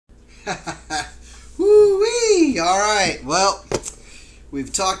Woo-wee! Alright, well,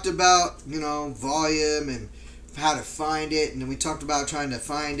 we've talked about, volume and how to find it, and then we talked about trying to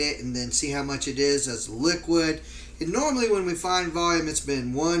find it and then see how much it is as liquid. And normally when we find volume, it's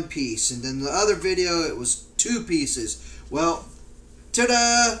been one piece, and then the other video, it was two pieces. Well,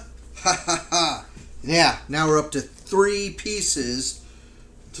 ta-da! Ha ha ha! Yeah, now we're up to 3 pieces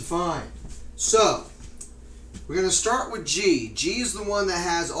to find. So, we're going to start with G. G is the one that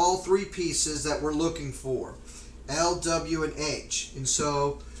has all 3 pieces that we're looking for. L, W, and H. And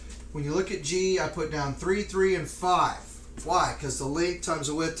so, when you look at G, I put down 3, 3, and 5. Why? Because the length times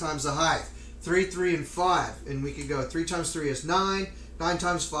the width times the height. 3, 3, and 5. And we could go 3 times 3 is 9. 9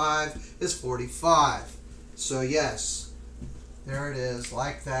 times 5 is 45. So, yes. There it is,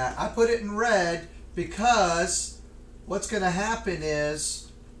 like that. I put it in red because what's going to happen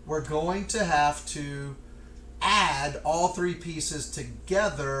is we're going to have to add all 3 pieces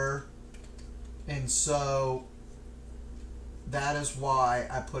together, and so that is why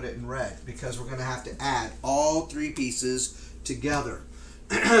I put it in red, because we're going to have to add all 3 pieces together.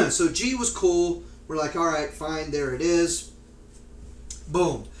 So G was cool. We're like, all right, fine, there it is.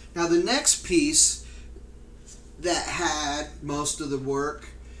 Boom. Now the next piece that had most of the work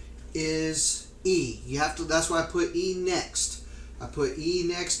is E. You have to. That's why I put E next. I put E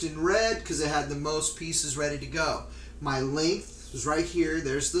next in red because it had the most pieces ready to go. My length is right here.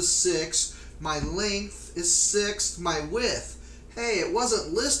 There's the 6. My length is 6. My width, hey, it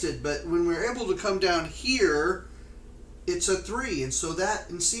wasn't listed, but when we're able to come down here, it's a 3. And so that,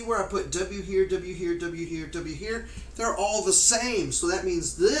 and see where I put W here, W here, W here, W here? They're all the same. So that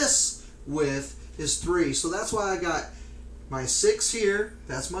means this width is 3. So that's why I got my 6 here.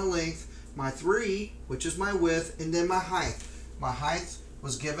 That's my length. My 3, which is my width, and then my height. My height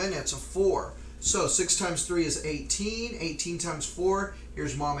was given, it's a 4. So 6 times 3 is 18. 18 times 4,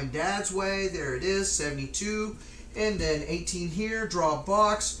 here's mom and dad's way. There it is, 72. And then 18 here, draw a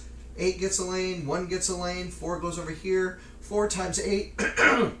box. 8 gets a lane, 1 gets a lane, 4 goes over here. 4 times 8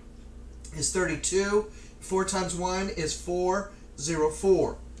 is 32. 4 times 1 is 4. 0,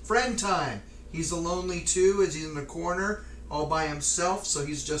 4. Friend time. He's a lonely 2 as he's in the corner all by himself, so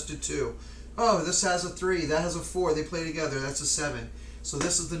he's just a 2. Oh, this has a 3, that has a 4. They play together, that's a 7. So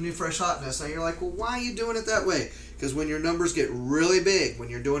this is the new fresh hotness. Now you're like, well, why are you doing it that way? Because when your numbers get really big, when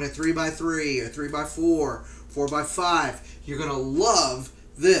you're doing it 3 by 3 or 3 by 4, 4 by 5, you're going to love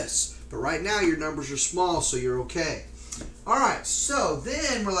this. But right now your numbers are small, so you're okay. Alright, so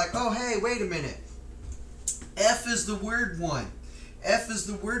then we're like, oh, hey, wait a minute. F is the weird one. F is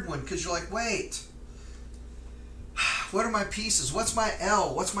the weird one because you're like, wait. What are my pieces? What's my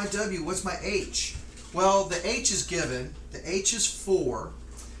L? What's my W? What's my H? Well, the H is given. The H is 4.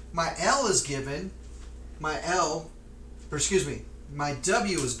 My L is given. My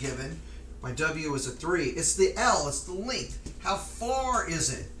W is given. My W is a 3. It's the L. It's the length. How far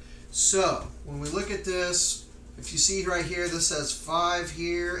is it? So, when we look at this, if you see right here, this says 5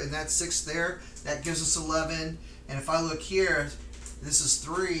 here, and that's 6 there. That gives us 11. And if I look here, this is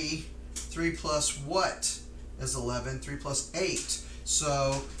 3. 3 plus what is 11? 3 plus 8.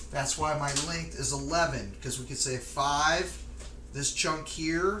 So that's why my length is 11, because we could say 5, this chunk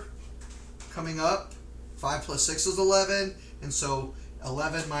here coming up, 5 plus 6 is 11, and so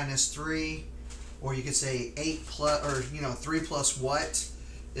 11 minus 3, or you could say 8 plus, or 3 plus what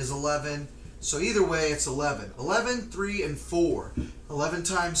is 11. So either way, it's 11. 11, 3, and 4. 11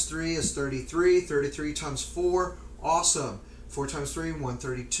 times 3 is 33. 33 times 4, awesome. 4 times 3,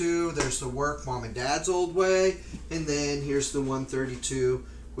 132. There's the work mom and dad's old way. And then here's the 132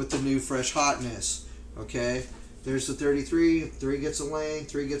 with the new fresh hotness. Okay, there's the 33. 3 gets a lane,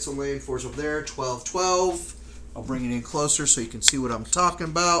 3 gets a lane, 4's over there. 12, 12. I'll bring it in closer so you can see what I'm talking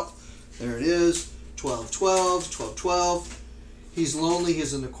about. There it is. 12, 12, 12, 12. He's lonely,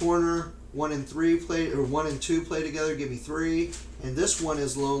 he's in the corner. 1 and 3 play, or 1 and 2 play together, give me 3. And this one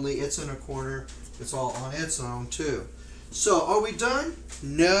is lonely, it's in a corner. It's all on its own too. So, are we done?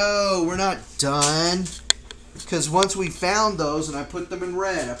 No, we're not done. Because once we found those, and I put them in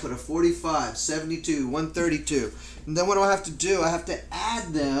red, I put a 45, 72, 132. And then what do I have to do? I have to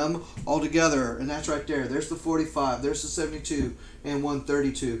add them all together. And that's right there. There's the 45, there's the 72, and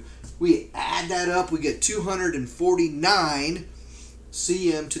 132. We add that up, we get 249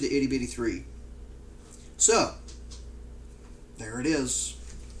 cm to the itty bitty 3. So, there it is.